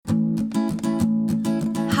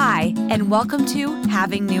Hi, and welcome to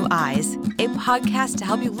Having New Eyes, a podcast to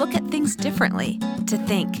help you look at things differently, to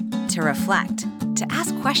think, to reflect, to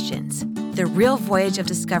ask questions. The real voyage of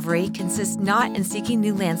discovery consists not in seeking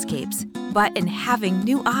new landscapes, but in having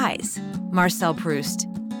new eyes. Marcel Proust.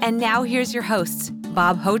 And now here's your hosts,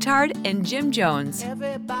 Bob Hotard and Jim Jones.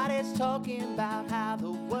 Everybody's talking about how the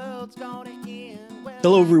world's gonna end.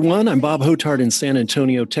 Hello, everyone. I'm Bob Hotard in San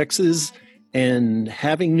Antonio, Texas, and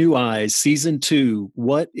Having New Eyes, Season 2,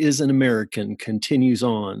 What is an American, continues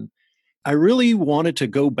on. I really wanted to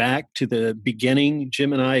go back to the beginning.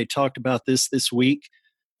 Jim and I talked about this week.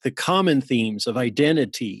 The common themes of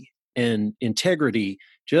identity and integrity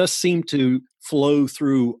just seem to flow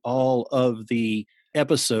through all of the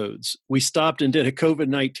episodes. We stopped and did a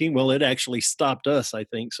COVID-19. Well, it actually stopped us, I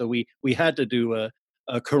think. So we had to do a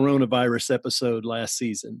coronavirus episode last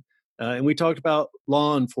season. And we talked about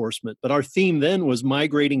law enforcement, but our theme then was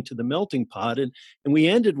migrating to the melting pot. And we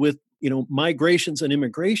ended with, migrations and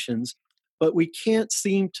immigrations, but we can't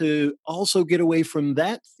seem to also get away from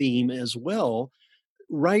that theme as well,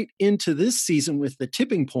 right into this season with the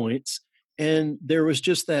tipping points. And there was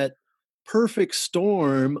just that perfect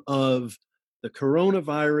storm of the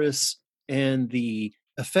coronavirus and the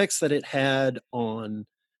effects that it had on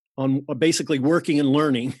basically working and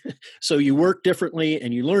learning. So you work differently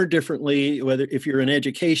and you learn differently, whether if you're in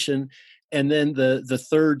education, and then the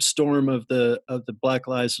third storm of the Black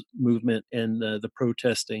Lives Movement and the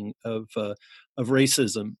protesting of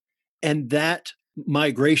racism, and that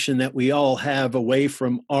migration that we all have away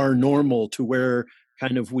from our normal to where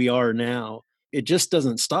kind of we are now. It just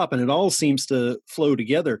doesn't stop, and it all seems to flow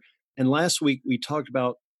together. And last week we talked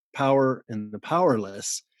about power and the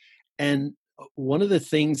powerless, and one of the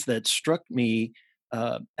things that struck me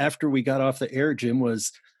after we got off the air, Jim,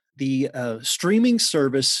 was the streaming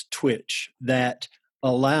service Twitch that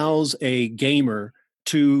allows a gamer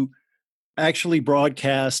to actually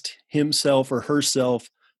broadcast himself or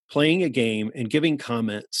herself playing a game and giving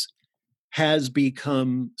comments has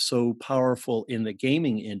become so powerful in the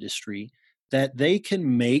gaming industry that they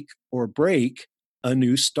can make or break a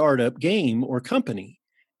new startup game or company.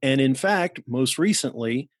 And in fact, most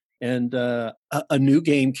recently, and a new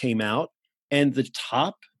game came out, and the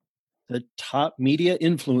top media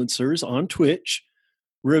influencers on Twitch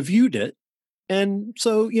reviewed it. And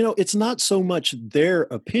so, it's not so much their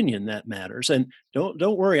opinion that matters. And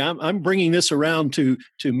don't worry, I'm bringing this around to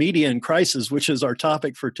media and crisis, which is our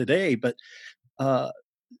topic for today. But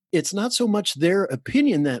it's not so much their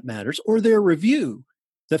opinion that matters or their review.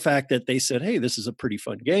 The fact that they said, "Hey, this is a pretty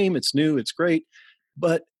fun game. It's new. It's great,"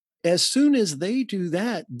 but as soon as they do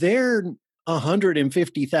that, their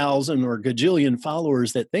 150,000 or gajillion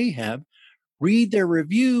followers that they have read their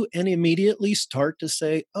review and immediately start to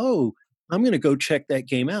say, "Oh, I'm going to go check that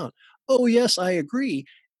game out. Oh, yes, I agree."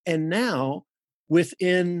 And now,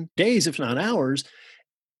 within days, if not hours,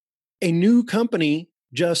 a new company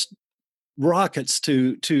just rockets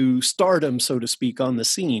to stardom, so to speak, on the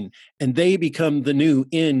scene, and they become the new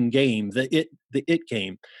in game, the it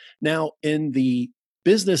game. Now, in the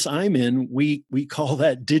business I'm in, we call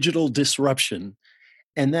that digital disruption,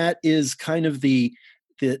 and that is kind of the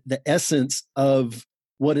essence of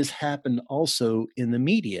what has happened also in the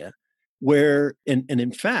media, where and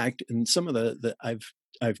in fact, in some of the I've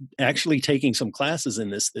actually taking some classes in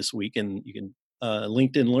this week, and you can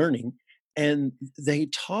LinkedIn Learning, and they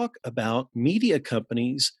talk about media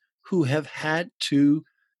companies who have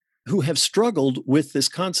struggled with this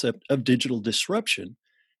concept of digital disruption.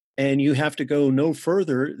 And you have to go no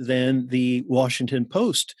further than the Washington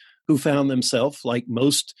Post, who found themselves, like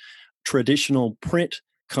most traditional print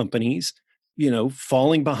companies,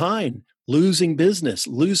 falling behind, losing business,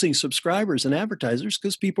 losing subscribers and advertisers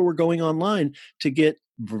because people were going online to get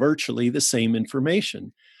virtually the same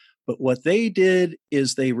information. But what they did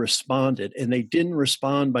is they responded, and they didn't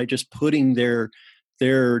respond by just putting their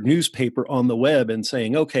newspaper on the web and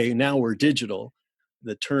saying, "Okay, now we're digital."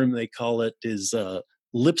 The term they call it is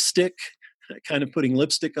lipstick, kind of putting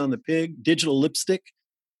lipstick on the pig, digital lipstick.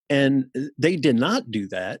 And they did not do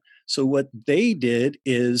that. So what they did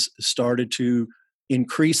is started to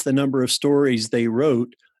increase the number of stories they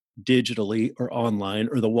wrote digitally or online,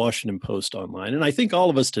 or the Washington Post online. And I think all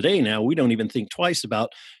of us today now, we don't even think twice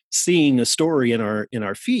about seeing a story in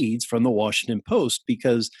our feeds from the Washington Post,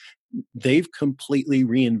 because they've completely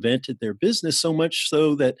reinvented their business, so much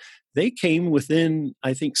so that they came within,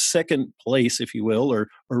 I think, second place, if you will, or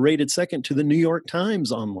rated second to the New York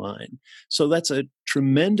Times online. So that's a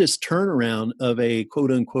tremendous turnaround of a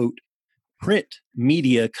quote unquote print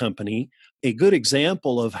media company. A good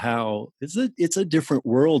example of how it's a different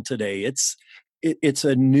world today. It's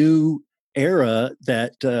a new era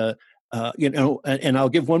that and I'll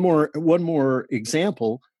give one more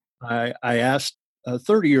example. I asked a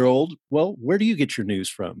 30-year-old, well, where do you get your news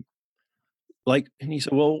from? And he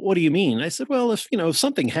said, well, what do you mean? I said, well, if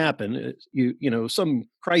something happened, some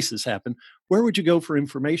crisis happened, where would you go for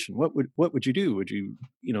information? What would you do? Would you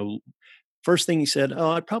first thing he said,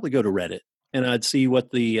 oh, I'd probably go to Reddit, and I'd see what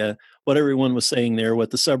what everyone was saying there,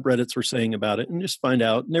 what the subreddits were saying about it, and just find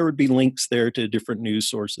out. And there would be links there to different news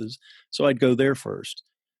sources, so I'd go there first.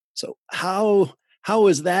 So how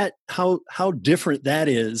is that? How different that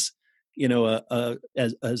is?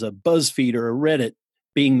 As a BuzzFeed or a Reddit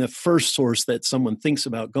being the first source that someone thinks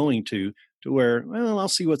about going to where, well, I'll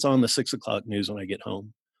see what's on the 6 o'clock news when I get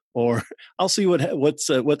home, or I'll see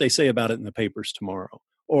what they say about it in the papers tomorrow,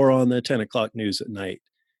 or on the 10 o'clock news at night.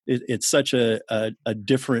 It's such a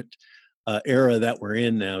different era that we're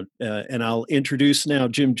in now. And I'll introduce now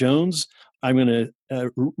Jim Jones. I'm going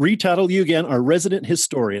to retitle you again, our resident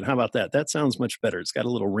historian. How about that? That sounds much better. It's got a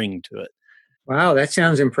little ring to it. Wow, that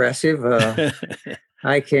sounds impressive.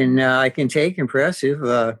 I can take impressive.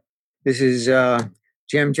 This is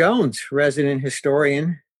Jim Jones, resident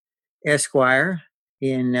historian, Esquire,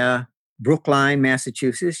 in Brookline,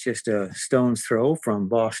 Massachusetts, just a stone's throw from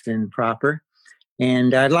Boston proper.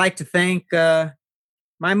 And I'd like to thank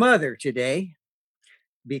my mother today,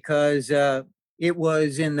 because it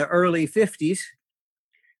was in the early 50s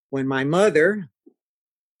when my mother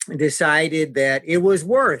decided that it was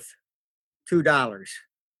worth $2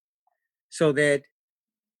 so that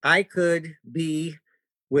I could be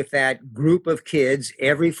with that group of kids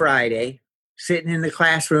every Friday, sitting in the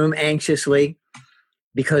classroom anxiously,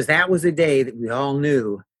 because that was the day that we all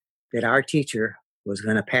knew that our teacher was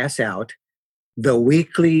going to pass out the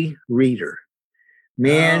Weekly Reader.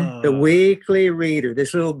 Man, the Weekly Reader,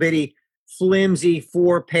 this little bitty, flimsy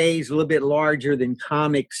 4-page, a little bit larger than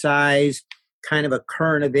comic size, kind of a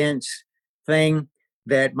current events thing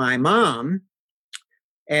that my mom,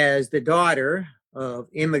 as the daughter of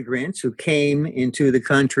immigrants who came into the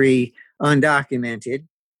country undocumented,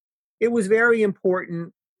 it was very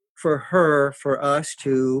important for us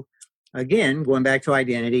to, again, going back to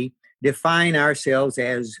identity, define ourselves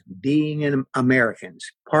as being Americans.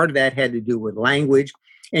 Part of that had to do with language,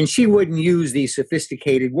 and she wouldn't use these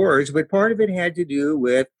sophisticated words, but part of it had to do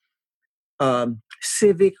with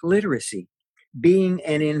civic literacy, being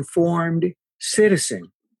an informed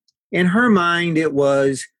citizen. In her mind, it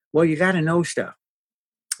was, well, you got to know stuff.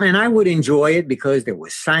 And I would enjoy it because there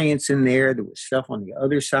was science in there. There was stuff on the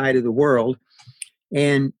other side of the world.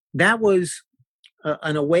 And that was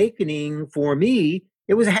an awakening for me.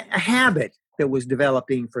 It was a habit that was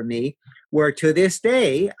developing for me, where to this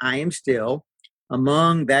day, I am still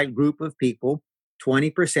among that group of people,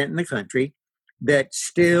 20% in the country, that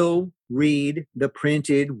still read the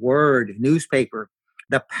printed word, newspaper.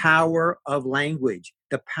 The power of language,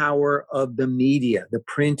 the power of the media, the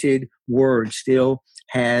printed word still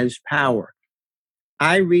has power.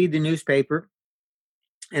 I read the newspaper,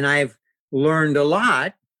 and I've learned a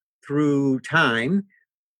lot through time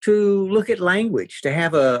to look at language, to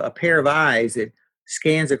have a pair of eyes that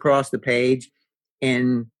scans across the page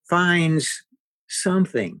and finds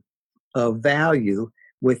something of value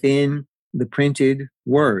within the printed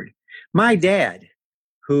word. My dad,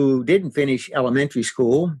 who didn't finish elementary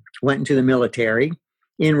school, went into the military.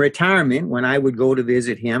 In retirement, when I would go to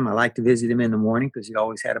visit him, I like to visit him in the morning because he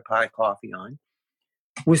always had a pot of coffee on,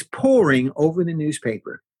 was poring over the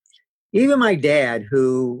newspaper. Even my dad,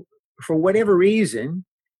 who, for whatever reason,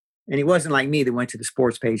 and he wasn't like me that went to the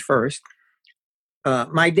sports page first,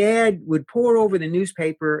 my dad would pore over the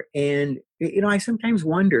newspaper, and I sometimes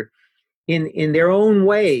wonder, in their own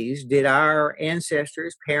ways, did our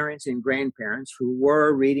ancestors, parents, and grandparents who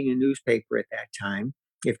were reading a newspaper at that time,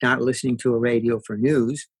 if not listening to a radio for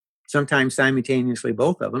news, sometimes simultaneously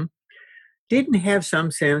both of them, didn't have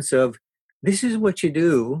some sense of, this is what you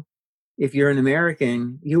do if you're an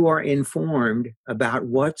American, you are informed about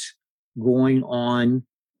what's going on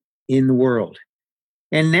in the world.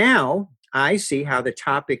 And now I see how the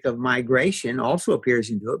topic of migration also appears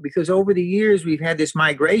into it, because over the years we've had this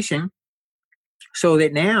migration so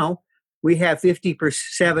that now we have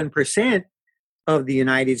 57% of the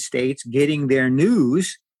United States getting their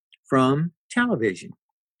news from television,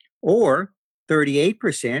 or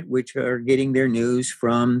 38%, which are getting their news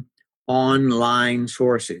from online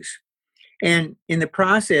sources. And in the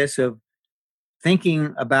process of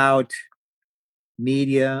thinking about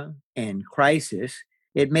media and crisis,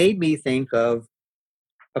 it made me think of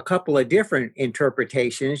a couple of different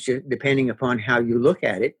interpretations, depending upon how you look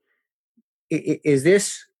at it. Is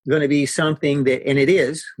this going to be something that, and it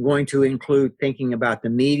is, going to include thinking about the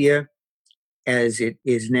media as it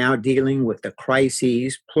is now dealing with the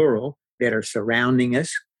crises, plural, that are surrounding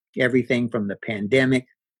us, everything from the pandemic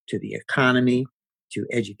to the economy to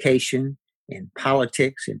education and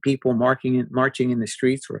politics and people marching in the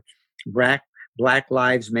streets for Black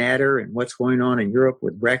Lives Matter and what's going on in Europe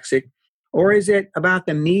with Brexit? Or is it about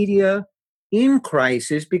the media in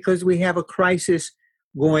crisis because we have a crisis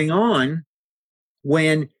going on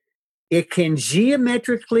when it can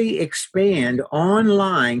geometrically expand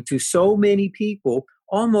online to so many people,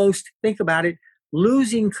 almost, think about it,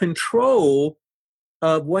 losing control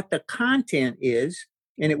of what the content is?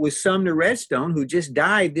 And it was Sumner Redstone, who just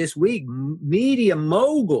died this week, media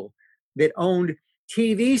mogul that owned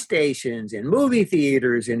TV stations and movie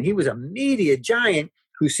theaters. And he was a media giant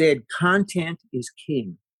who said content is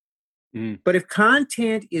king. But if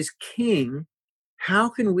content is king, how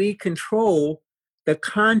can we control the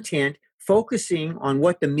content, focusing on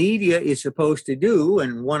what the media is supposed to do?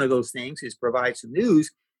 And one of those things is provide some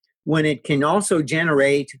news, when it can also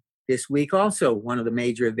generate, this week also, one of the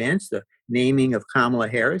major events, the naming of Kamala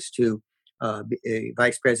Harris to a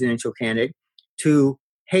vice presidential candidate, to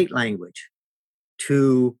hate language,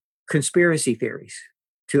 to conspiracy theories,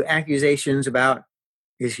 to accusations about,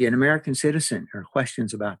 is she an American citizen, or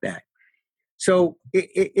questions about that. So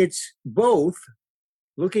it's both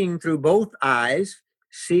looking through both eyes,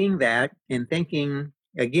 seeing that, and thinking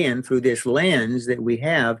again through this lens that we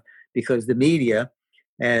have, because the media,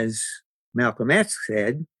 as Malcolm X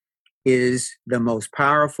said, is the most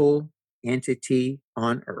powerful entity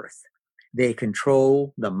on earth. They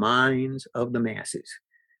control the minds of the masses.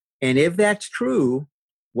 And if that's true,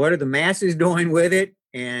 what are the masses doing with it?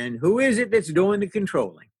 And who is it that's doing the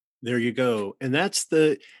controlling? There you go. And that's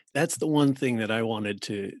the one thing that I wanted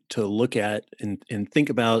to look at and think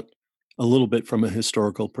about a little bit from a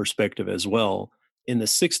historical perspective as well. In the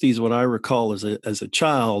 60s, what I recall as a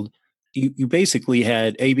child, you basically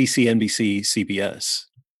had ABC, NBC, CBS,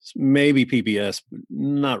 maybe PBS, but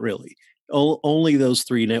not really. Only those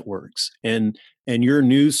three networks. And your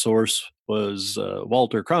news source was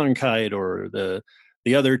Walter Cronkite or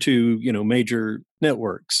the other two, major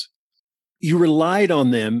networks. You relied on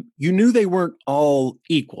them. You knew they weren't all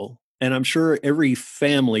equal. And I'm sure every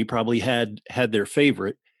family probably had their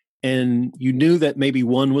favorite. And you knew that maybe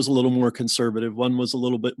one was a little more conservative, one was a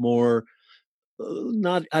little bit more,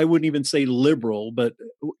 not, I wouldn't even say liberal, but,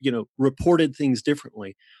 reported things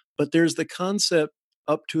differently. But there's the concept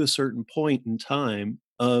up to a certain point in time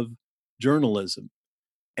of journalism.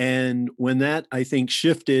 And when that, I think,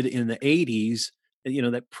 shifted in the 80s,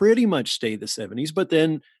 that pretty much stayed the 70s. But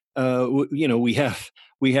then, we have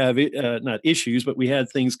not issues, but we had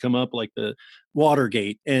things come up like the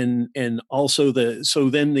Watergate, and also so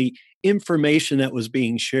then the information that was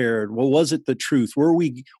being shared. Well, was it the truth? Were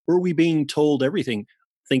we being told everything?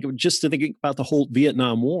 Think about the whole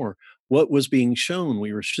Vietnam War. What was being shown?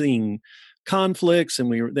 We were seeing conflicts, and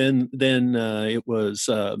we were then it was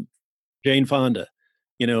Jane Fonda.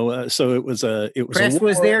 So it was press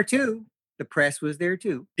was there too. The press was there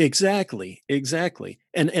too. Exactly.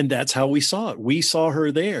 And that's how we saw it. We saw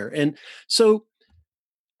her there. And so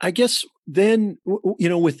I guess then,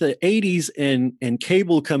 with the 80s and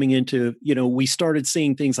cable coming into, we started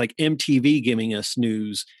seeing things like MTV giving us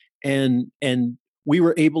news, and we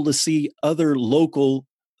were able to see other local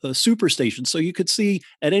super stations. So you could see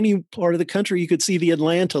at any part of the country, you could see the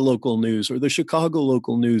Atlanta local news or the Chicago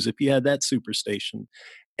local news if you had that super station.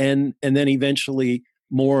 And then eventually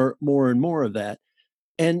more and more of that.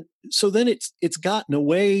 And so then it's gotten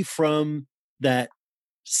away from that,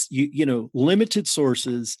 limited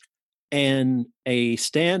sources and a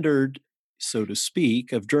standard, so to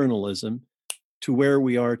speak, of journalism to where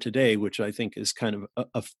we are today, which I think is kind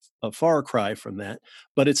of a far cry from that.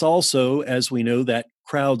 But it's also, as we know, that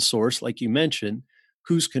crowdsource, like you mentioned,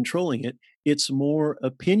 who's controlling it. It's more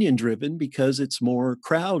opinion driven because it's more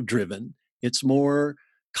crowd driven. It's more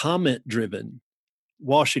comment driven.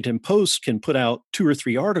 Washington Post can put out 2 or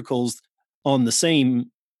 3 articles on the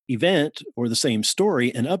same event or the same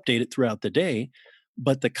story and update it throughout the day.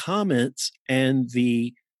 But the comments and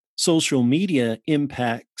the social media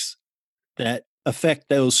impacts that affect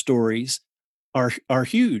those stories are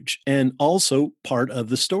huge and also part of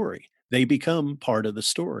the story. They become part of the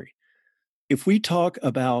story. If we talk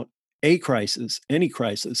about a crisis, any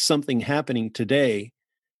crisis, something happening today,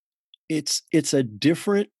 it's a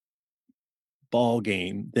different ball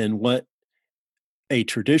game than what a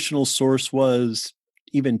traditional source was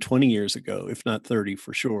even 20 years ago, if not 30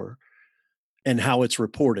 for sure, and how it's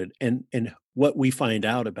reported and what we find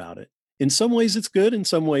out about it. In some ways it's good, in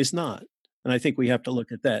some ways not. And I think we have to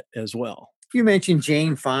look at that as well. You mentioned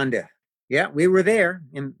Jane Fonda. Yeah, we were there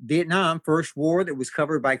in Vietnam, first war that was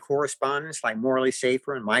covered by correspondents like Morley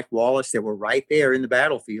Safer and Mike Wallace that were right there in the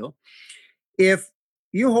battlefield. If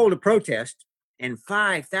you hold a protest and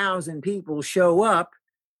 5,000 people show up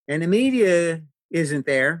and the media isn't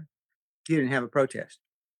there, you didn't have a protest.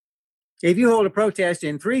 If you hold a protest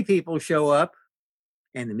and 3 people show up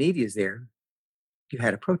and the media's there, you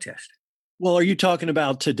had a protest. Well, are you talking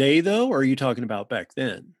about today, though, or are you talking about back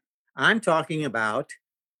then? I'm talking about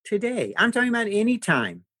today. I'm talking about any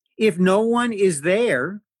time. If no one is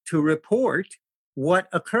there to report what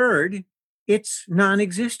occurred, it's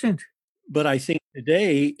non-existent. But I think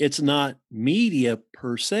today it's not media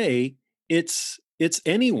per se. It's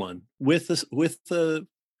anyone with a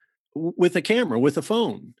camera, with a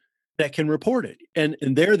phone that can report it, and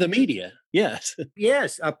they're the media. Yes.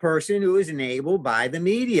 Yes, a person who is enabled by the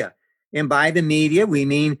media. And by the media, we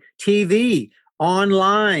mean TV,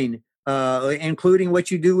 online, including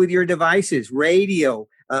what you do with your devices, radio.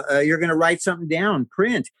 You're going to write something down,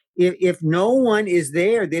 print. If no one is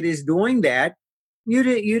there that is doing that, you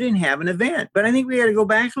didn't have an event. But I think we got to go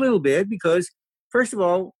back a little bit because, first of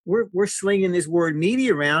all, we're slinging this word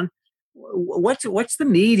media around. What's the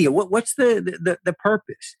media? What's the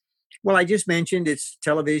purpose? Well, I just mentioned it's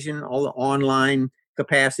television, all the online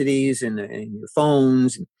capacities, and your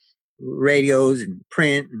phones, and radios, and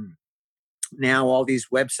print, and now all these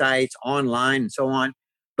websites online and so on.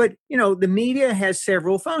 But, the media has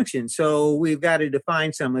several functions. So we've got to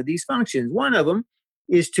define some of these functions. One of them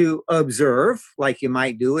is to observe, like you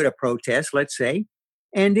might do at a protest, let's say,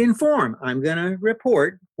 and inform. I'm going to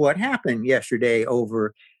report what happened yesterday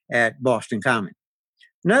over at Boston Common.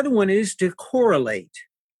 Another one is to correlate.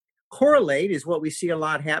 Correlate is what we see a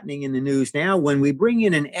lot happening in the news now when we bring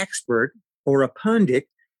in an expert or a pundit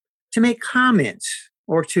to make comments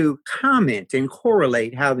or to comment and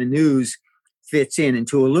correlate how the news fits in and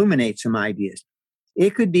to illuminate some ideas.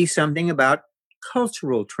 It could be something about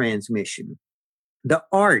cultural transmission, the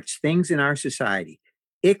arts, things in our society.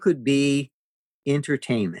 It could be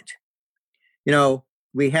entertainment.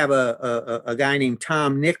 We have a guy named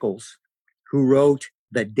Tom Nichols who wrote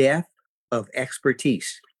The Death of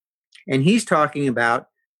Expertise. And he's talking about,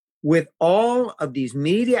 with all of these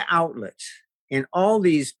media outlets and all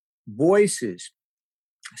these voices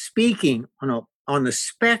speaking on the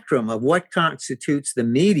spectrum of what constitutes the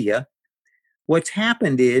media, what's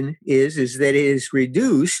happened is that it has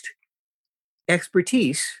reduced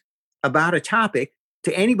expertise about a topic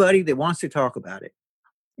to anybody that wants to talk about it.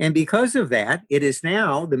 And because of that, it is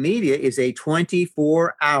now, the media is a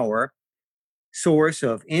 24-hour source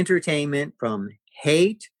of entertainment, from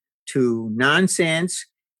hate to nonsense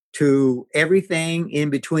to everything in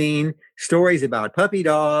between, stories about puppy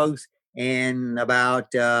dogs and about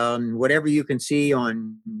whatever you can see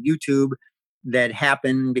on YouTube that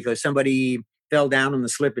happened because somebody fell down on the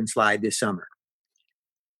slip and slide this summer.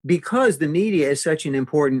 Because the media is such an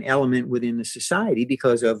important element within the society,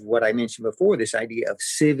 because of what I mentioned before, this idea of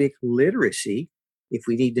civic literacy, if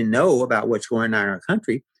we need to know about what's going on in our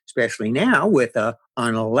country, especially now with an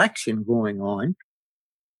election going on,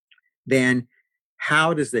 then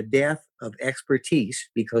how does the death of expertise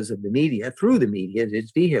because of the media, through the media,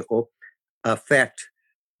 its vehicle, affect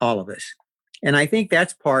all of us? And I think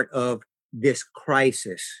that's part of this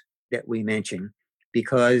crisis that we mentioned,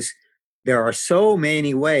 because there are so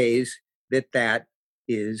many ways that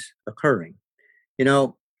is occurring.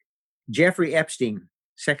 Jeffrey Epstein,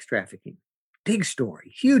 sex trafficking, big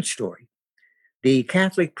story, huge story. The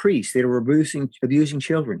Catholic priests that are abusing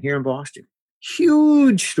children here in Boston,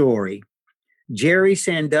 huge story. Jerry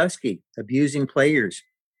Sandusky abusing players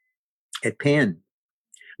at Penn.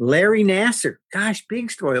 Larry Nassar, gosh, big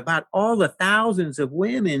story about all the thousands of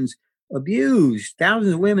women abused.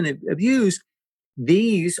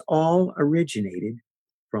 These all originated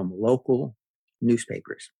from local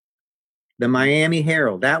newspapers. The Miami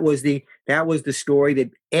Herald, that was the story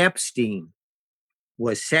that Epstein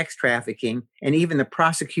was sex trafficking, and even the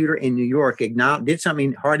prosecutor in New York did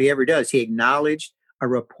something hardly ever does. He acknowledged a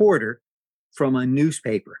reporter from a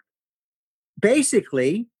newspaper.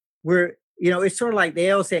 Basically, it's sort of like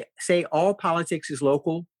they all say all politics is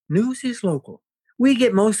local. News is local. We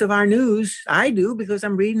get most of our news, I do, because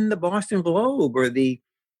I'm reading the Boston Globe or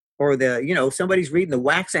somebody's reading the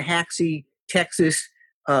Waxahachie, Texas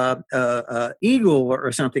Eagle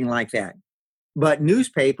or something like that. But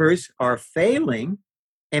newspapers are failing.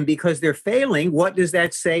 And because they're failing, what does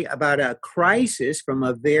that say about a crisis from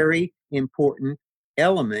a very important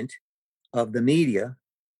element of the media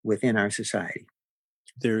within our society?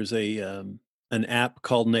 There's an app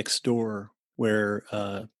called Nextdoor where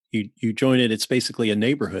you join it. It's basically a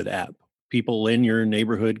neighborhood app people in your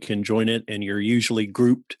neighborhood can join it, and you're usually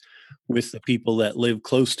grouped with the people that live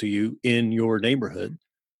close to you in your neighborhood.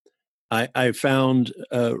 I found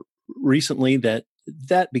recently that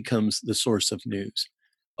becomes the source of news.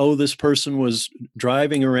 Oh, this person was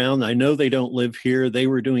driving around. I know they don't live here. They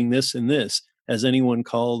were doing this and this. Has anyone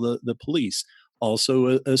called the police?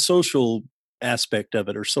 Also, a social aspect of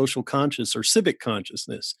it, or social conscious or civic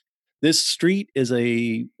consciousness. This street is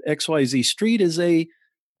a XYZ street is a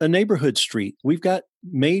neighborhood street. We've got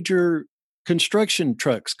major construction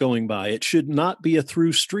trucks going by. It should not be a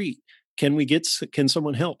through street. Can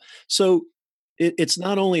someone help? So it's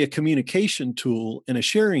not only a communication tool and a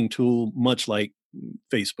sharing tool, much like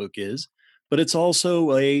Facebook is, but it's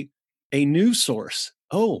also a news source.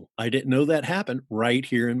 Oh, I didn't know that happened right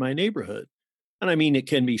here in my neighborhood. And I mean, it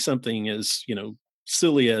can be something as,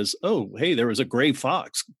 silly as, oh, hey, there was a gray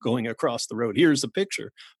fox going across the road. Here's a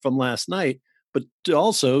picture from last night. But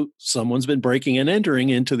also, someone's been breaking and entering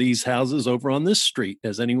into these houses over on this street.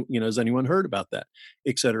 Has anyone heard about that?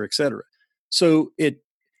 Et cetera, et cetera. So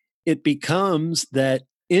it becomes that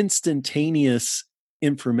instantaneous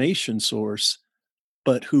information source,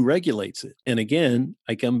 but who regulates it? And again,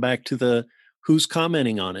 I come back to who's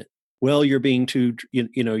commenting on it. Well, you're being too,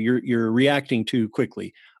 you're reacting too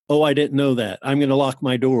quickly. Oh, I didn't know that. I'm going to lock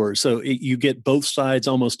my door. So you get both sides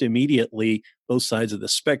almost immediately, both sides of the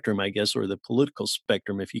spectrum, I guess, or the political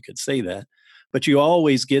spectrum, if you could say that. But you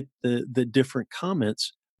always get the different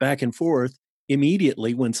comments back and forth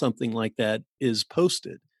immediately when something like that is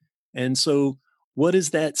posted. And so what is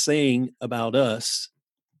that saying about us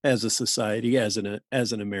as a society, as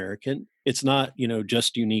an American? It's not,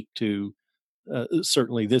 just unique to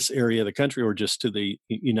certainly this area of the country or just to the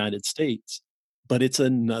United States, but it's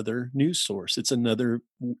another news source. It's another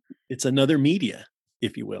media,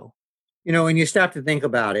 if you will. When you stop to think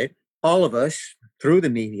about it, all of us through the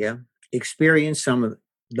media experience some of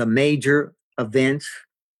the major events,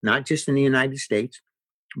 not just in the United States,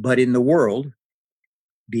 but in the world,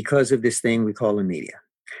 because of this thing we call the media.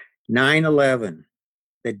 9/11,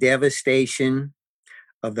 the devastation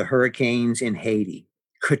of the hurricanes in Haiti,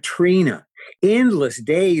 Katrina, endless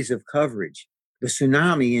days of coverage, the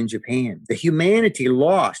tsunami in Japan, the humanity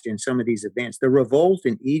lost in some of these events, the revolt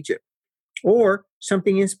in Egypt, or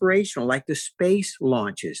something inspirational like the space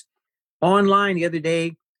launches. Online the other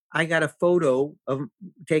day, I got a photo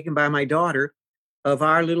taken by my daughter of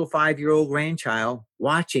our little 5-year-old grandchild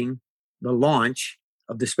watching the launch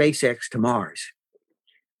of the SpaceX to Mars.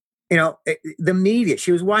 The media,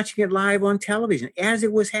 she was watching it live on television as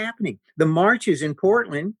it was happening. The marches in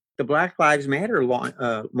Portland, the Black Lives Matter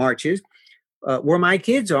marches, where my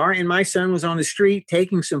kids are, and my son was on the street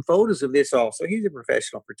taking some photos of this also. He's a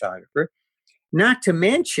professional photographer. Not to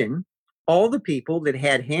mention all the people that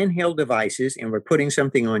had handheld devices and were putting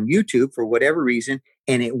something on YouTube for whatever reason,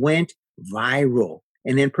 and it went viral.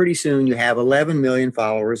 And then pretty soon you have 11 million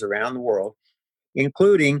followers around the world,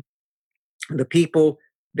 including the people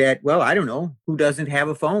that, well, I don't know, who doesn't have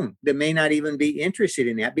a phone, that may not even be interested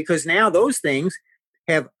in that, because now those things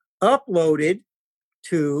have uploaded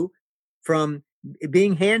from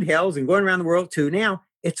being handhelds and going around the world to now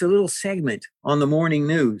it's a little segment on the morning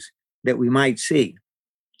news that we might see.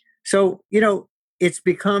 So, it's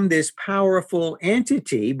become this powerful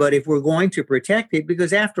entity, but if we're going to protect it,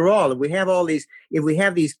 because after all, if we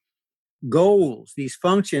have these goals, these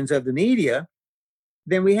functions of the media,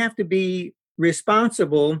 then we have to be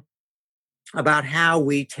responsible about how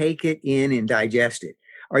we take it in and digest it.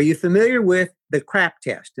 Are you familiar with the CRAP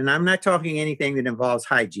test? And I'm not talking anything that involves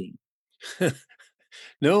hygiene.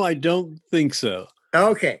 No, I don't think so.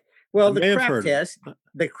 Okay. Well, the CRAP test,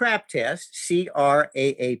 CRAP test, test.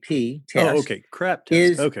 Oh, okay. CRAP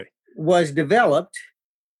test. Was developed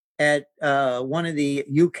at one of the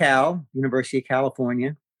UCal, University of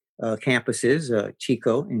California campuses,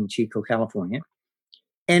 Chico, California.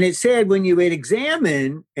 And it said when you would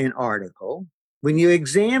examine an article, when you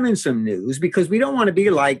examine some news, because we don't want to be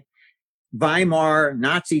like Weimar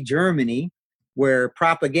Nazi Germany, where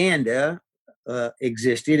propaganda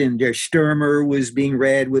existed and Der Stürmer was being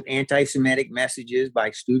read with anti-Semitic messages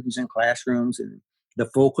by students in classrooms, and the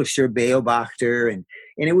Völkischer Beobachter, and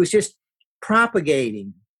it was just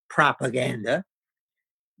propagating propaganda.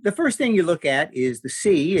 The first thing you look at is the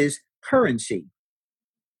C is currency.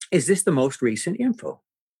 Is this the most recent info?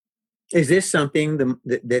 Is this something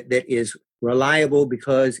that is reliable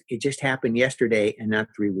because it just happened yesterday and not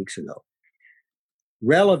 3 weeks ago?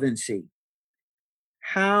 Relevancy.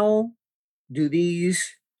 How do these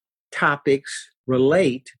topics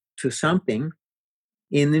relate to something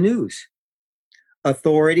in the news?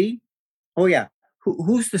 Authority. Oh, yeah.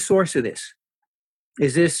 Who's the source of this?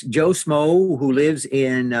 Is this Joe Smo who lives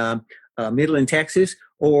in Midland, Texas?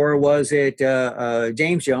 Or was it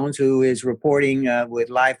James Jones who is reporting with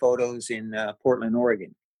live photos in Portland,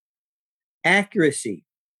 Oregon? Accuracy.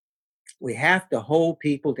 We have to hold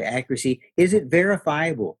people to accuracy. Is it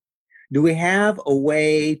verifiable? Do we have a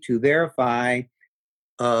way to verify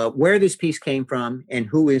where this piece came from and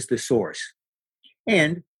who is the source?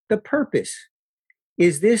 And the purpose.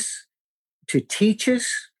 Is this to teach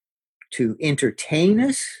us, to entertain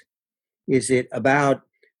us? Is it about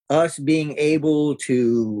us being able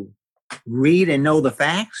to read and know the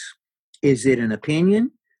facts? Is it an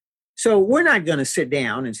opinion? So we're not going to sit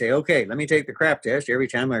down and say, okay, let me take the crap test every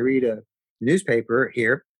time I read a newspaper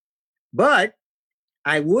here. But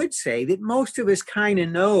I would say that most of us kind of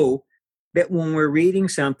know that when we're reading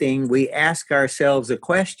something, we ask ourselves a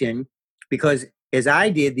question, because as I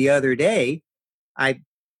did the other day, I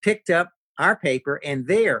picked up our paper and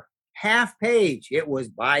there, half page, it was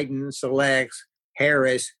Biden selects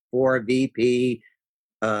Harris for VP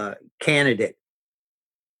candidate.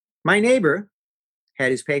 My neighbor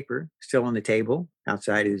had his paper still on the table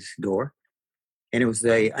outside his door, and it was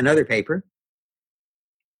another paper.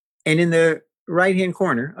 And in the right-hand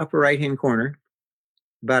corner, upper right-hand corner,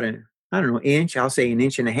 about inch, I'll say an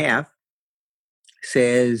inch and a half,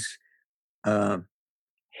 says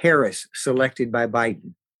Harris selected by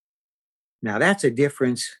Biden. Now that's a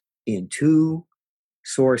difference in two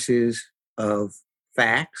sources of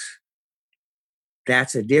facts.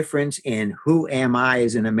 That's a difference in who am I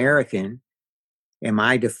as an American. Am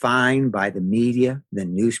I defined by the media, the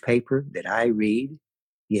newspaper that I read?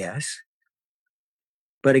 Yes.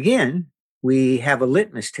 But again, we have a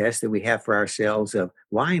litmus test that we have for ourselves of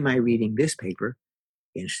why am I reading this paper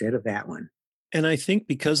instead of that one? And I think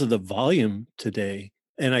because of the volume today,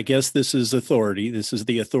 and I guess this is authority, this is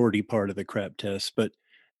the authority part of the crap test, but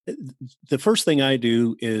the first thing I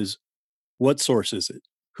do is, what source is it?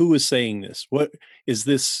 Who is saying this? What is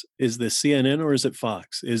this? Is this CNN or is it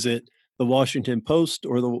Fox? Is it the Washington Post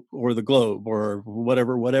or the Globe or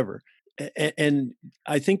whatever? And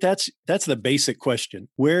I think that's the basic question.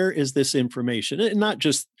 Where is this information? And not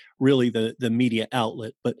just really the media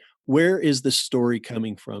outlet, but where is the story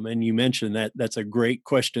coming from? And you mentioned that's a great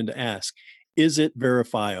question to ask. Is it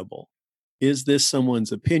verifiable? Is this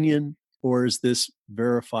someone's opinion or is this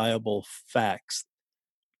verifiable facts?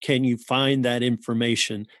 Can you find that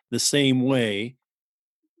information the same way,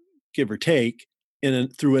 give or take,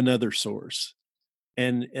 through another source?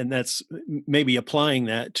 And that's maybe applying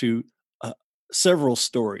that to several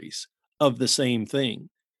stories of the same thing,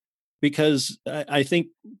 because I think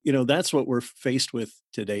that's what we're faced with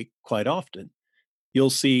today quite often.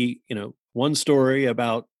 You'll see one story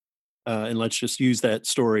about, and let's just use that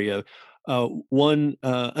story of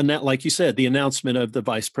like you said, the announcement of the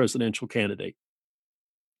vice presidential candidate.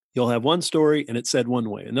 You'll have one story and it's said one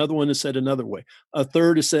way, another one is said another way, a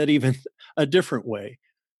third is said even a different way.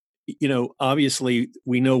 Obviously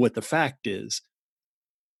we know what the fact is,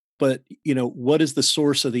 but what is the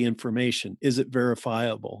source of the information? Is it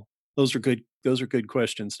verifiable? Those are good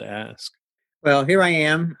questions to ask. Well, here I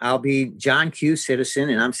am. I'll be John Q. Citizen,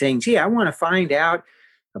 and I'm saying, gee, I want to find out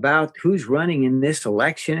about who's running in this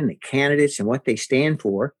election and the candidates and what they stand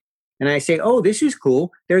for. And I say, oh, this is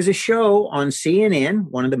cool. There's a show on CNN,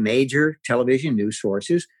 one of the major television news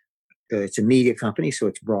sources. It's a media company, so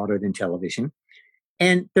it's broader than television.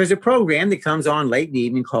 And there's a program that comes on late in the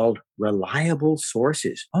evening called Reliable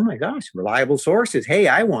Sources. Oh my gosh, Reliable Sources. Hey,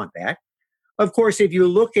 I want that. Of course, if you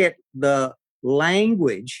look at the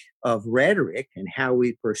language of rhetoric and how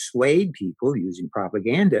we persuade people using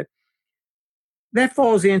propaganda, that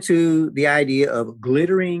falls into the idea of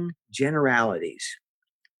glittering generalities.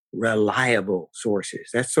 Reliable sources.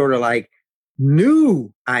 That's sort of like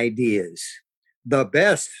new ideas, the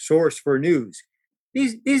best source for news.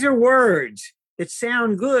 These are words that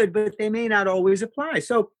sound good, but they may not always apply.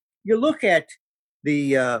 So you look at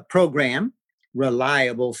the program,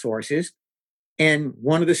 Reliable Sources, and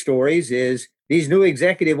one of the stories is these new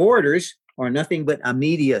executive orders are nothing but a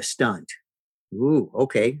media stunt. Ooh,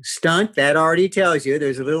 okay. Stunt, that already tells you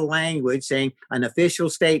there's a little language saying an official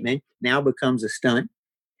statement now becomes a stunt.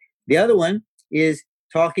 The other one is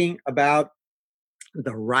talking about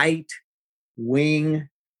the right-wing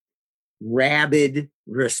rabid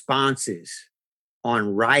responses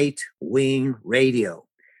on right-wing radio.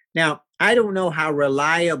 Now, I don't know how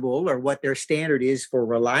reliable or what their standard is for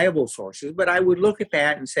reliable sources, but I would look at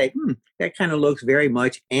that and say, that kind of looks very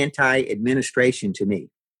much anti-administration to me.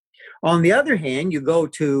 On the other hand, you go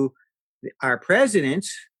to our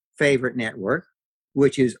president's favorite network,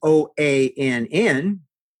 which is OANN.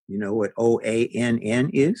 You know what OANN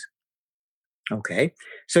is? Okay.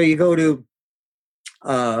 So you go to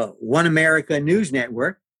One America News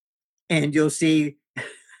Network, and you'll see,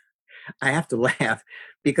 I have to laugh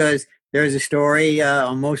because there's a story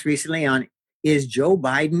most recently on, is Joe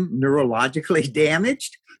Biden neurologically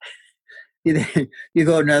damaged? You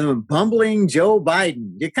go to another one, bumbling Joe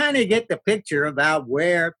Biden. You kind of get the picture about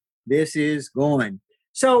where this is going.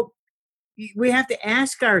 So we have to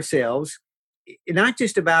ask ourselves, not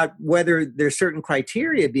just about whether there's certain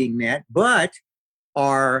criteria being met, but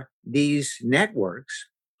are these networks,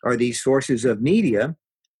 are these sources of media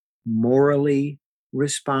morally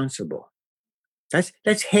responsible?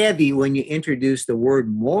 That's heavy when you introduce the word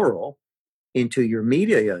moral into your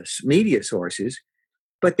media sources.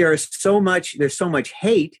 But there's so much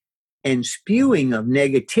hate and spewing of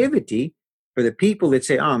negativity for the people that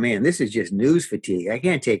say, "Oh man, this is just news fatigue. I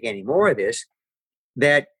can't take any more of this."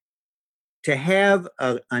 That to have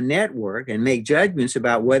a network and make judgments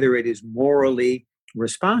about whether it is morally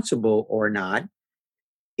responsible or not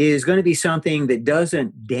is going to be something that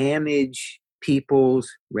doesn't damage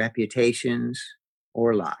people's reputations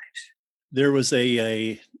or lives. There was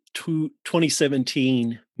a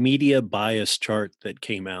 2017 media bias chart that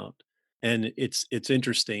came out, and it's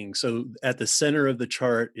interesting. So at the center of the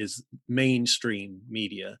chart is mainstream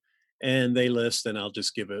media, and they list, and I'll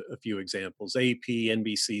just give a few examples: AP,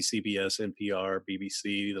 NBC, CBS, NPR,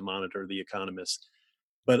 BBC, The Monitor, The Economist.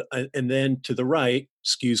 But and then to the right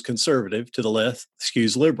skews conservative, to the left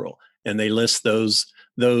skews liberal, and they list those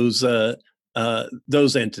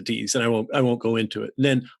entities, and I won't go into it. And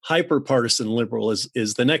then hyper partisan liberal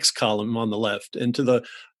is the next column on the left, and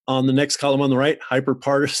on the next column on the right, hyper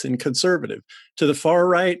partisan conservative. To the far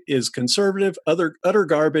right is conservative, utter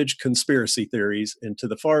garbage conspiracy theories, and to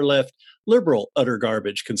the far left, liberal utter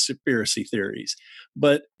garbage conspiracy theories.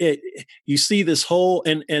 But you see this whole,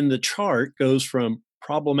 and the chart goes from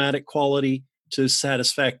problematic quality to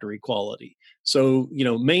satisfactory quality. So,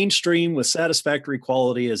 mainstream with satisfactory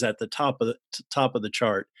quality is at the top of the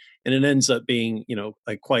chart, and it ends up being,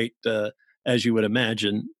 a quite as you would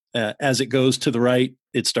imagine. As it goes to the right,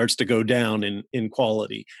 it starts to go down in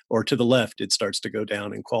quality, or to the left, it starts to go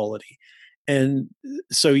down in quality. And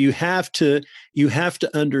so you have to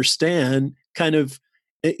understand, kind of,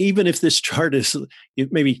 even if this chart is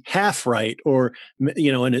maybe half right, or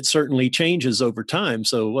and it certainly changes over time.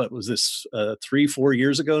 So what was this 3-4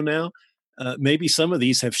 years ago now? Maybe some of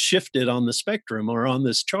these have shifted on the spectrum or on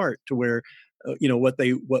this chart to where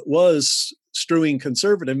what was strewing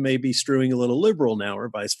conservative may be strewing a little liberal now, or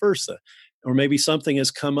vice versa. Or maybe something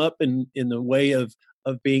has come up in the way of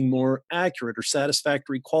being more accurate or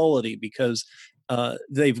satisfactory quality because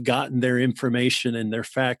they've gotten their information and their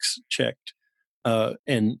facts checked,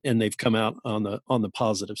 and they've come out on the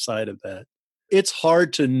positive side of that. It's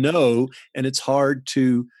hard to know, and it's hard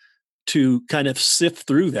to kind of sift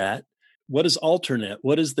through that. What is alternate?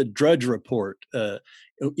 What is the Drudge Report?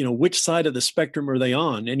 Which side of the spectrum are they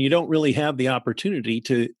on? And you don't really have the opportunity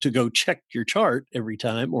to go check your chart every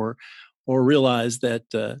time, or realize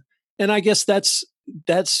that. And I guess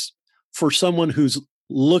that's for someone who's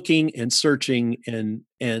looking and searching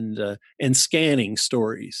and scanning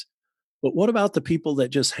stories. But what about the people that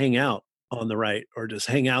just hang out on the right, or just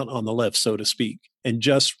hang out on the left, so to speak, and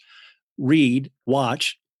just read,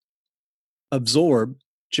 watch, absorb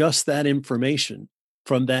just that information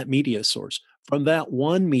from that media source, from that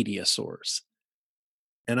one media source?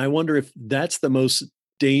 And I wonder if that's the most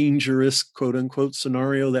dangerous, quote unquote,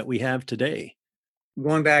 scenario that we have today.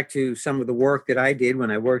 Going back to some of the work that I did when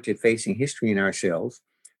I worked at Facing History in Ourselves,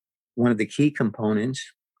 one of the key components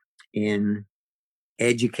in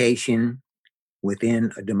education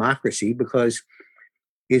within a democracy, because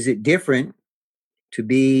is it different to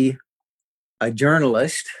be a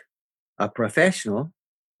journalist, a professional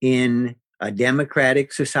in a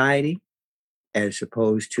democratic society as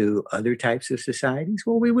opposed to other types of societies?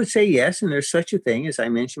 Well, we would say yes. And there's such a thing, as I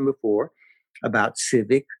mentioned before, about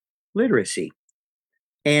civic literacy.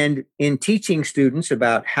 And in teaching students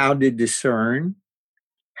about how to discern,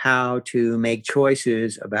 how to make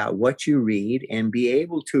choices about what you read, and be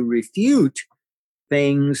able to refute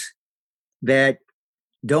things that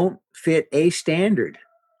don't fit a standard,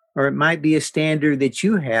 or it might be a standard that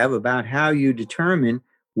you have about how you determine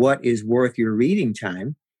what is worth your reading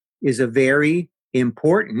time, is a very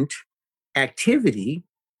important activity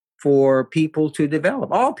for people to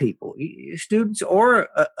develop, all people, students or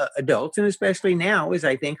adults. And especially now, as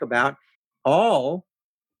I think about all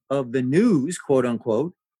of the news, quote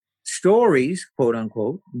unquote, stories, quote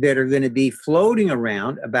unquote, that are going to be floating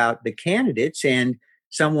around about the candidates and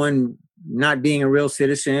someone not being a real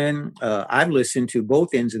citizen. I've listened to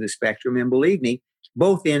both ends of the spectrum, and believe me,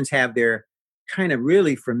 both ends have their kind of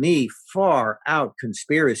really, for me, far out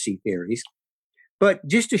conspiracy theories. But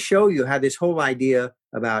just to show you how this whole idea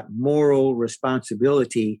about moral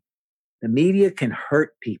responsibility, the media can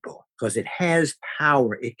hurt people because it has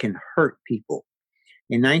power. It can hurt people.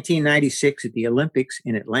 In 1996 at the Olympics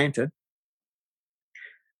in Atlanta,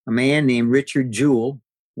 a man named Richard Jewell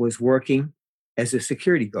was working as a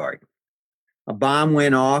security guard. A bomb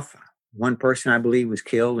went off. One person, I believe, was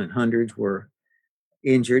killed and hundreds were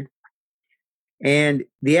injured. And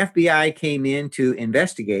the FBI came in to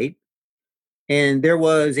investigate. And there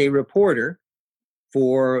was a reporter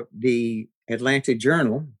for the Atlanta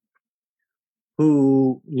Journal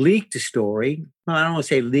who leaked a story. Well, I don't want to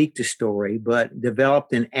say leaked a story, but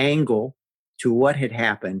developed an angle to what had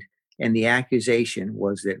happened. And the accusation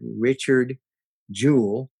was that Richard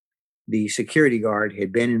Jewell, the security guard,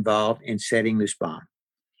 had been involved in setting this bomb.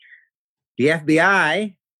 The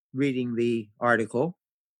FBI, reading the article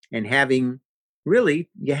and having really,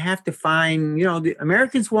 you have to find, the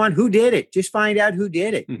Americans want who did it. Just find out who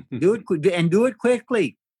did it. Do it and do it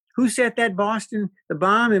quickly. Who set that the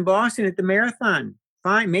bomb in Boston at the marathon?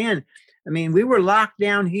 Fine, man. I mean, we were locked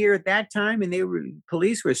down here at that time, and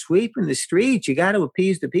police were sweeping the streets. You got to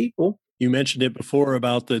appease the people. You mentioned it before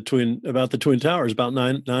about the Twin Towers, about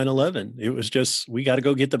 9/11. It was just, we got to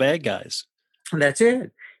go get the bad guys. That's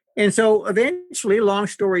it. And so eventually, long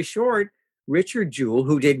story short, Richard Jewell,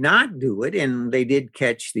 who did not do it, and they did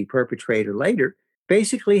catch the perpetrator later,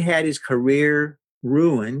 basically had his career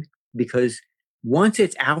ruined because once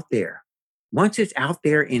it's out there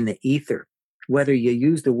in the ether, whether you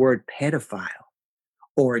use the word pedophile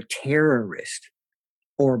or terrorist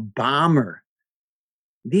or bomber,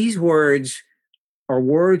 these words are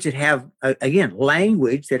words that have, again,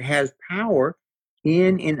 language that has power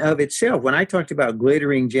in and of itself. When I talked about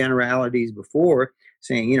glittering generalities before,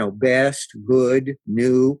 saying, best, good,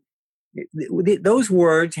 new, those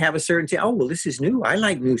words have a certain, oh, well, this is new. I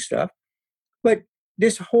like new stuff. But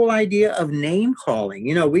this whole idea of name calling,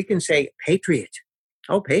 we can say patriot.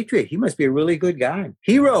 Oh, patriot. He must be a really good guy.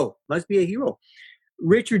 Hero. Must be a hero.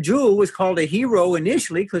 Richard Jewell was called a hero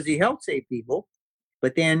initially because he helped save people.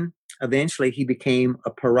 But then eventually he became a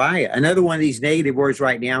pariah. Another one of these negative words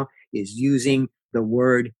right now is using the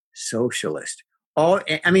word socialist.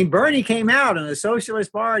 Bernie came out in the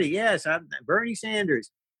Socialist Party. Yes, Bernie Sanders.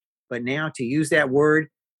 But now to use that word,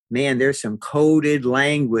 man, there's some coded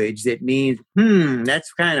language that means,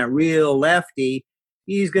 that's kind of real lefty.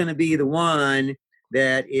 He's going to be the one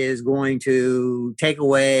that is going to take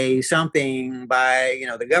away something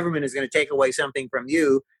the government is going to take away something from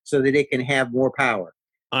you so that it can have more power.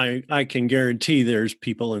 I can guarantee there's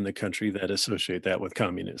people in the country that associate that with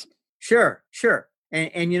communism. Sure.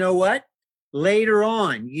 And you know what? Later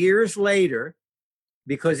on, years later,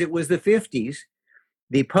 because it was the 50s,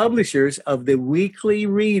 the publishers of the Weekly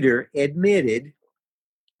Reader admitted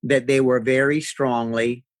that they were very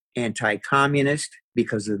strongly anti-communist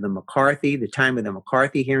because of the time of the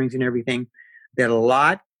McCarthy hearings and everything, that a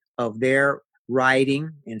lot of their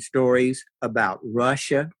writing and stories about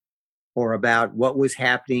Russia or about what was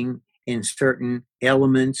happening in certain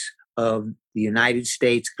elements of the United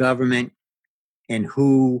States government and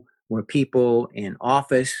who were people in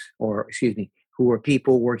office, who were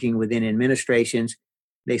people working within administrations,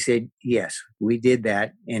 they said, yes, we did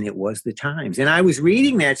that, and it was the times. And I was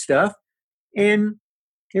reading that stuff, and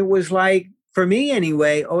it was like, for me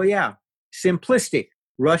anyway, oh yeah, simplistic.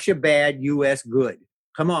 Russia bad, U.S. good.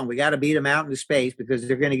 Come on, we got to beat them out into space because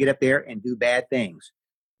they're going to get up there and do bad things,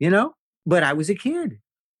 But I was a kid.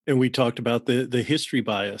 And we talked about the history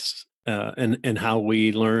bias and how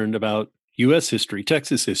we learned about U.S. history,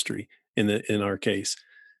 Texas history in our case.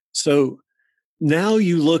 So now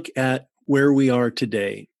you look at where we are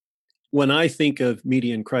today. When I think of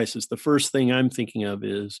media in crisis, the first thing I'm thinking of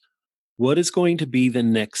is what is going to be the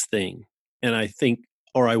next thing? And I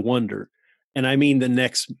wonder, and I mean the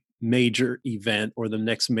next major event or the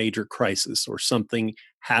next major crisis or something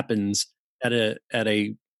happens at a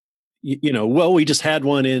we just had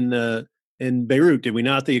one in Beirut, did we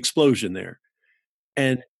not? The explosion there.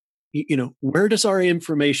 And where does our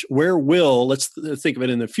information, let's think of it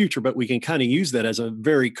in the future, but we can kind of use that as a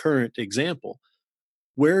very current example.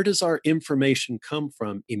 Where does our information come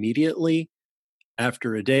from immediately,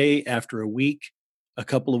 after a day, after a week, a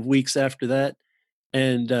couple of weeks after that?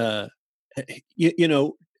 And,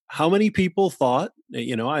 how many people thought,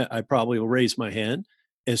 I probably will raise my hand.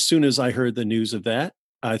 As soon as I heard the news of that,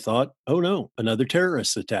 I thought, oh no, another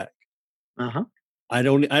terrorist attack. Uh-huh. I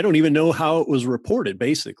don't even know how it was reported,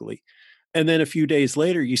 basically. And then a few days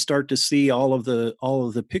later, you start to see all of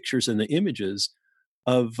the pictures and the images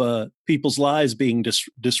of people's lives being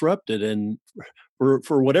disrupted. And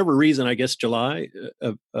for whatever reason, I guess July,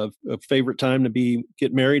 a favorite time to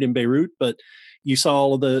get married in Beirut, but you saw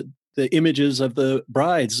all of the images of the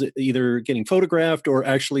brides either getting photographed or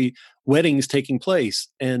actually weddings taking place,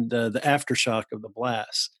 and the aftershock of the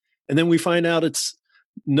blast. And then we find out it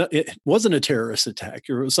wasn't a terrorist attack,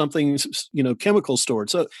 or it was something, chemical stored.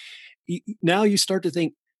 So now you start to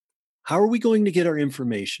think, how are we going to get our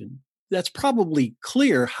information? That's probably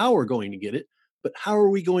clear how we're going to get it, but how are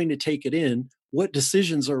we going to take it in? What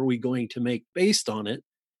decisions are we going to make based on it?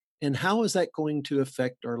 And how is that going to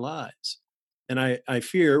affect our lives? And I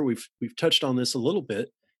fear we've touched on this a little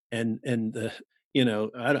bit, and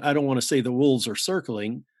I don't want to say the wolves are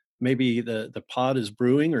circling. Maybe the pot is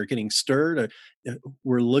brewing or getting stirred.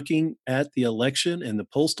 We're looking at the election and the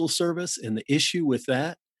Postal Service and the issue with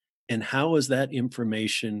that, and how is that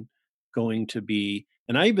information going to be?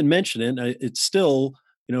 And I even mentioned it. It's still,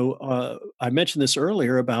 I mentioned this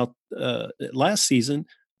earlier about last season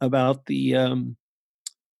about the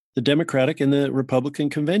Democratic and the Republican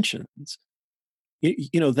conventions.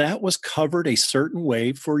 That was covered a certain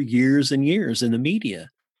way for years and years in the media.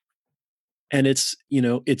 And it's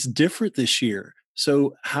different this year.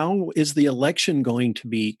 So how is the election going to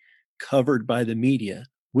be covered by the media?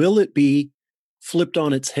 Will it be flipped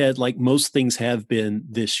on its head like most things have been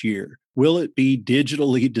this year? Will it be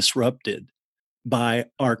digitally disrupted by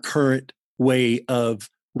our current way of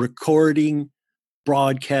recording,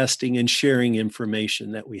 broadcasting, and sharing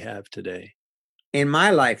information that we have today? In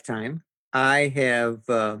my lifetime, I have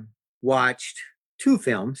watched two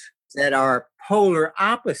films that are polar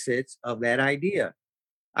opposites of that idea.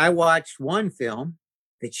 I watched one film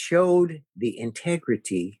that showed the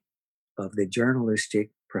integrity of the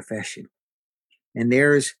journalistic profession. And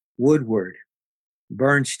there's Woodward,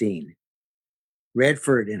 Bernstein,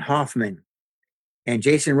 Redford, and Hoffman, and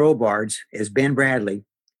Jason Robards as Ben Bradley,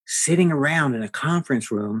 sitting around in a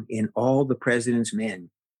conference room in All the President's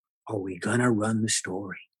Men. Are we gonna run the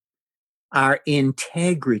story? Our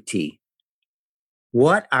integrity,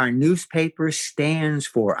 what our newspaper stands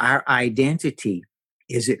for, our identity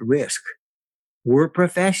is at risk. We're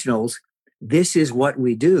professionals. This is what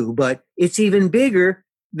we do, but it's even bigger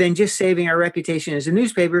than just saving our reputation as a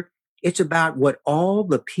newspaper. It's about what all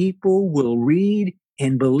the people will read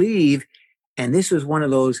and believe. And this was one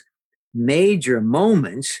of those major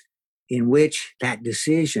moments in which that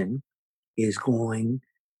decision is going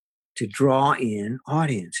to draw in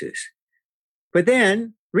audiences. But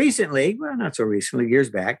then recently, well, not so recently, years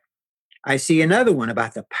back, I see another one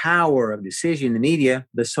about the power of decision in the media,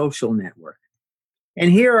 the social network.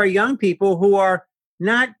 And here are young people who are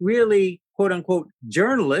not really, quote unquote,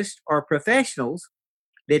 journalists or professionals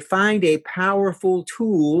that find a powerful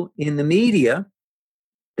tool in the media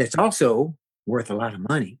that's also worth a lot of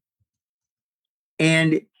money.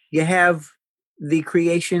 And you have the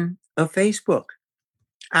creation of Facebook.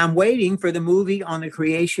 I'm waiting for the movie on the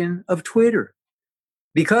creation of Twitter,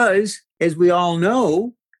 because as we all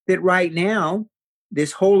know, that right now,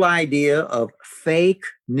 this whole idea of fake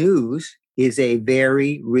news is a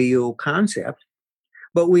very real concept.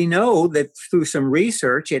 But we know that through some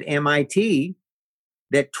research at MIT,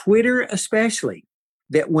 that Twitter especially,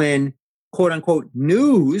 that when quote unquote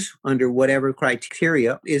news under whatever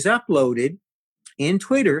criteria is uploaded in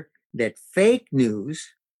Twitter, that fake news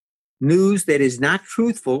that is not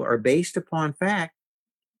truthful or based upon fact,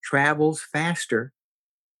 travels faster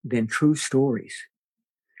than true stories.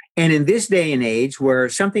 And in this day and age where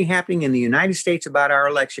something happening in the United States about our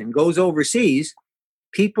election goes overseas,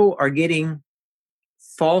 people are getting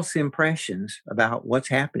false impressions about what's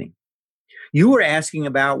happening. You were asking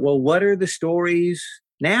about, well, what are the stories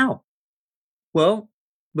now? Well,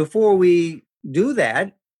 before we do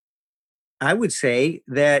that, I would say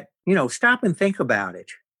that, stop and think about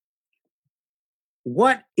it.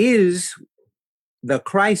 What is the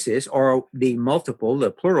crisis, or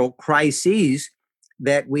the plural crises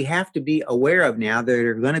that we have to be aware of now that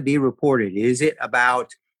are going to be reported? Is it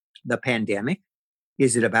about the pandemic?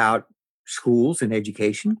 Is it about schools and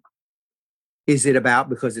education? Is it about,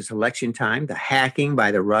 because it's election time, the hacking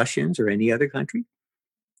by the Russians or any other country?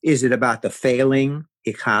 Is it about the failing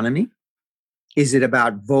economy? Is it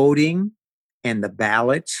about voting and the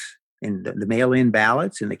ballots and the mail-in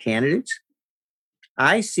ballots and the candidates?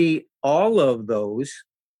 I see all of those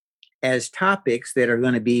as topics that are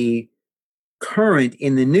going to be current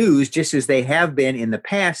in the news, just as they have been in the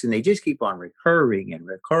past, and they just keep on recurring and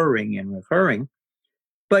recurring and recurring.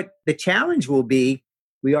 But the challenge will be,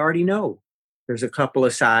 we already know there's a couple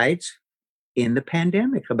of sides in the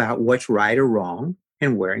pandemic about what's right or wrong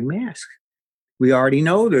and wearing masks. We already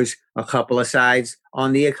know there's a couple of sides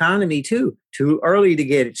on the economy too. Too early to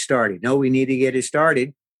get it started. No, we need to get it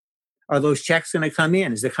started. Are those checks going to come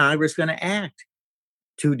in? Is the Congress going to act?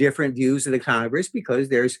 Two different views of the Congress, because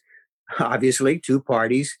there's obviously two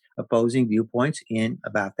parties opposing viewpoints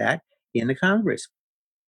about that in the Congress.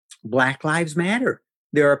 Black Lives Matter.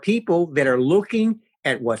 There are people that are looking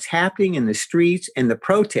at what's happening in the streets and the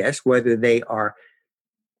protests, whether they are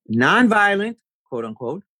nonviolent, quote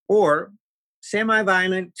unquote, or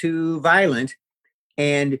semi-violent to violent.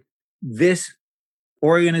 And this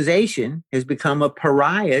organization has become a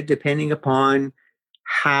pariah depending upon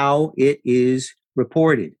how it is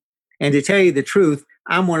reported. And to tell you the truth,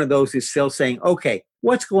 I'm one of those who's still saying, okay,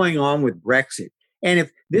 what's going on with Brexit? And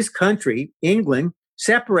if this country, England,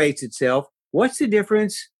 separates itself, what's the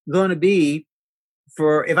difference going to be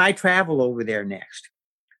for if I travel over there next?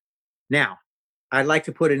 Now, I'd like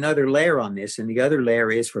to put another layer on this. And the other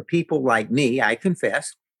layer is for people like me, I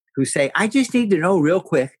confess, who say, I just need to know real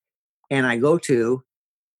quick. And I go to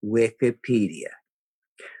Wikipedia.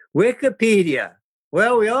 Wikipedia.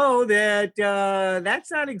 Well, we know that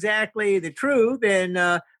that's not exactly the truth. And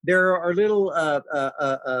there are little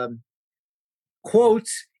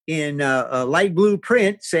quotes in light blue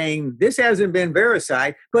print saying this hasn't been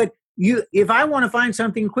verified. But if I want to find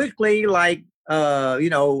something quickly, like,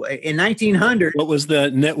 in 1900. What was the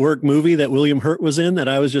network movie that William Hurt was in that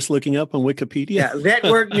I was just looking up on Wikipedia? Yeah,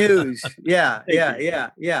 network news. Yeah.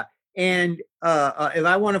 And if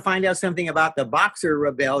I want to find out something about the Boxer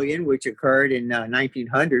Rebellion, which occurred in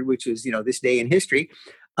 1900, which was, this day in history,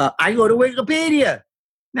 I go to Wikipedia.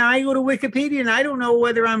 Now I go to Wikipedia and I don't know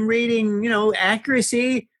whether I'm reading,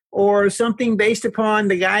 accuracy or something based upon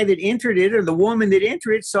the guy that entered it or the woman that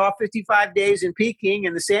entered it saw 55 Days in Peking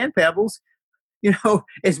and the Sand Pebbles,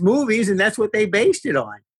 as movies, and that's what they based it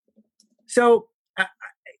on. So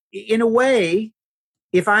in a way,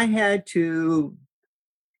 if I had to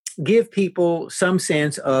give people some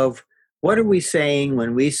sense of what are we saying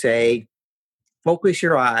when we say, focus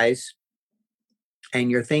your eyes and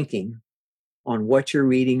your thinking on what you're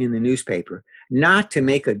reading in the newspaper, not to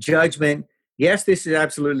make a judgment. Yes, this is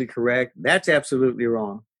absolutely correct. That's absolutely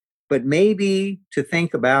wrong. But maybe to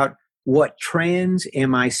think about what trends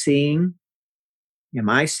am I seeing? Am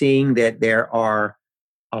I seeing that there are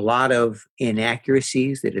a lot of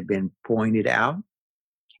inaccuracies that have been pointed out?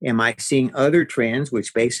 Am I seeing other trends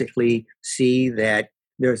which basically see that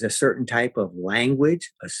there's a certain type of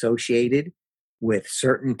language associated with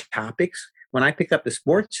certain topics? When I pick up the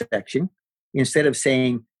sports section, instead of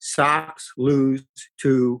saying Sox lose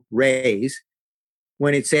to Rays,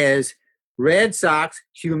 when it says Red Sox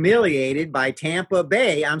humiliated by Tampa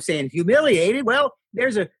Bay, I'm saying humiliated. Well,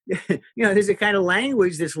 there's a kind of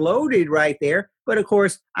language that's loaded right there. But of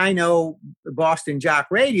course, I know Boston Jock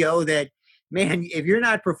Radio that, man, if you're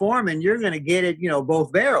not performing, you're going to get it,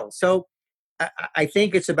 both barrels. So I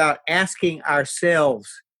think it's about asking ourselves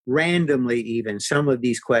randomly, even some of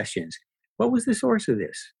these questions. What was the source of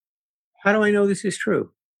this? How do I know this is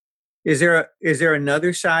true? Is there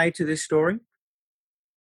another side to this story?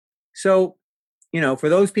 So, for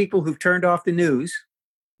those people who've turned off the news,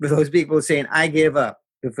 for those people saying, I give up,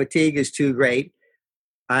 the fatigue is too great,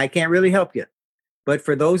 I can't really help you. But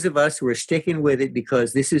for those of us who are sticking with it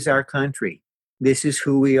because this is our country, this is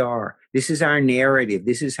who we are, this is our narrative,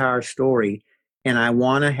 this is our story, and I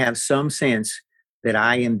want to have some sense that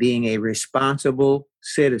I am being a responsible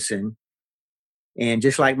citizen. And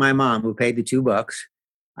just like my mom who paid the $2,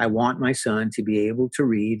 I want my son to be able to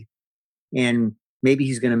read, and maybe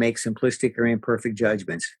he's going to make simplistic or imperfect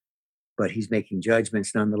judgments, but he's making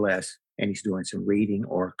judgments nonetheless, and he's doing some reading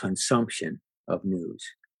or consumption of news.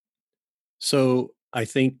 So I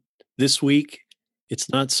think this week,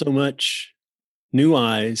 it's not so much new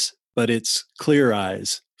eyes, but it's clear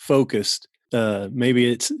eyes, focused.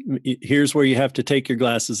 Maybe here's where you have to take your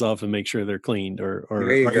glasses off and make sure they're cleaned, or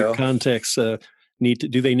your contacts do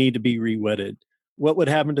they need to be re-wetted? What would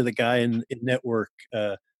happen to the guy in Network,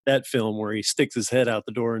 that film where he sticks his head out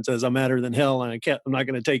the door and says, I'm madder than hell and I'm not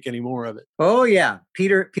going to take any more of it? Oh yeah.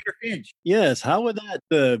 Peter Finch. Yes. How would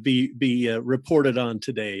that be reported on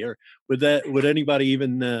today? Or would anybody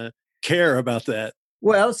even care about that?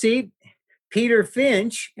 Well, see, Peter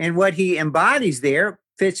Finch and what he embodies there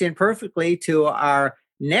fits in perfectly to our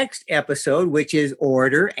next episode, which is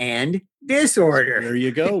order and disorder. There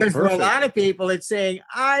you go. Because for a lot of people, it's saying,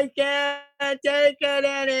 I can't take it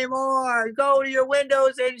anymore. Go to your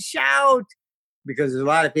windows and shout. Because a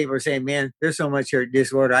lot of people are saying, man, there's so much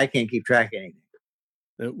disorder, I can't keep track of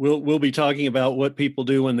anything. We'll be talking about what people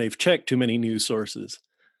do when they've checked too many news sources.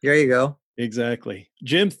 There you go. Exactly.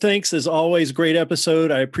 Jim, thanks as always. Great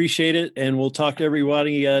episode. I appreciate it. And we'll talk to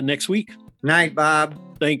everybody next week. Night, Bob.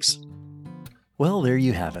 Thanks. Well, there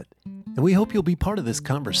you have it. And we hope you'll be part of this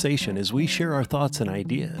conversation as we share our thoughts and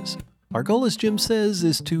ideas. Our goal, as Jim says,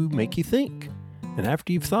 is to make you think. And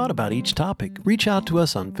after you've thought about each topic, reach out to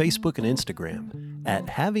us on Facebook and Instagram at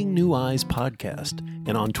Having New Eyes Podcast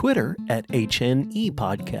and on Twitter at HNE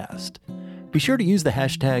Podcast. Be sure to use the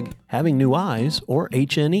hashtag Having New Eyes or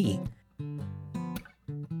HNE.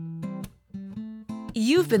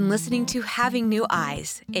 You've been listening to Having New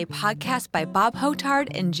Eyes, a podcast by Bob Hotard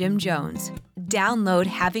and Jim Jones. Download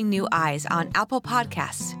Having New Eyes on Apple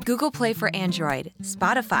Podcasts, Google Play for Android,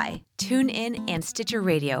 Spotify, TuneIn, and Stitcher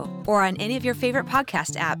Radio, or on any of your favorite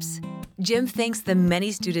podcast apps. Jim thanks the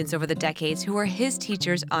many students over the decades who were his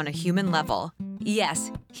teachers on a human level. Yes,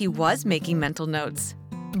 he was making mental notes.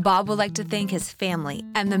 Bob would like to thank his family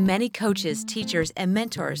and the many coaches, teachers, and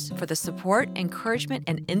mentors for the support, encouragement,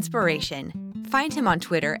 and inspiration. Find him on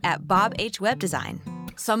Twitter at Bob H. Web Design.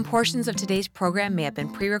 Some portions of today's program may have been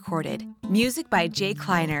pre-recorded. Music by Jay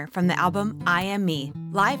Kleiner from the album I Am Me,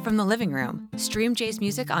 live from the living room. Stream Jay's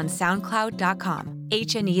music on SoundCloud.com.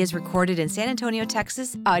 HNE is recorded in San Antonio,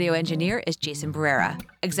 Texas. Audio engineer is Jason Barrera.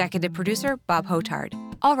 Executive producer, Bob Hotard.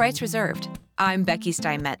 All rights reserved. I'm Becky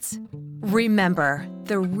Steinmetz. Remember,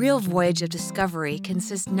 the real voyage of discovery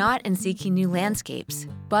consists not in seeking new landscapes,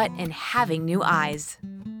 but in having new eyes.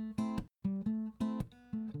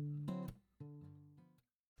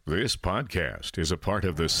 This podcast is a part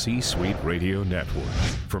of the C-Suite Radio Network.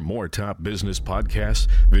 For more top business podcasts,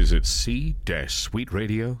 visit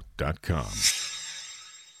c-suiteradio.com.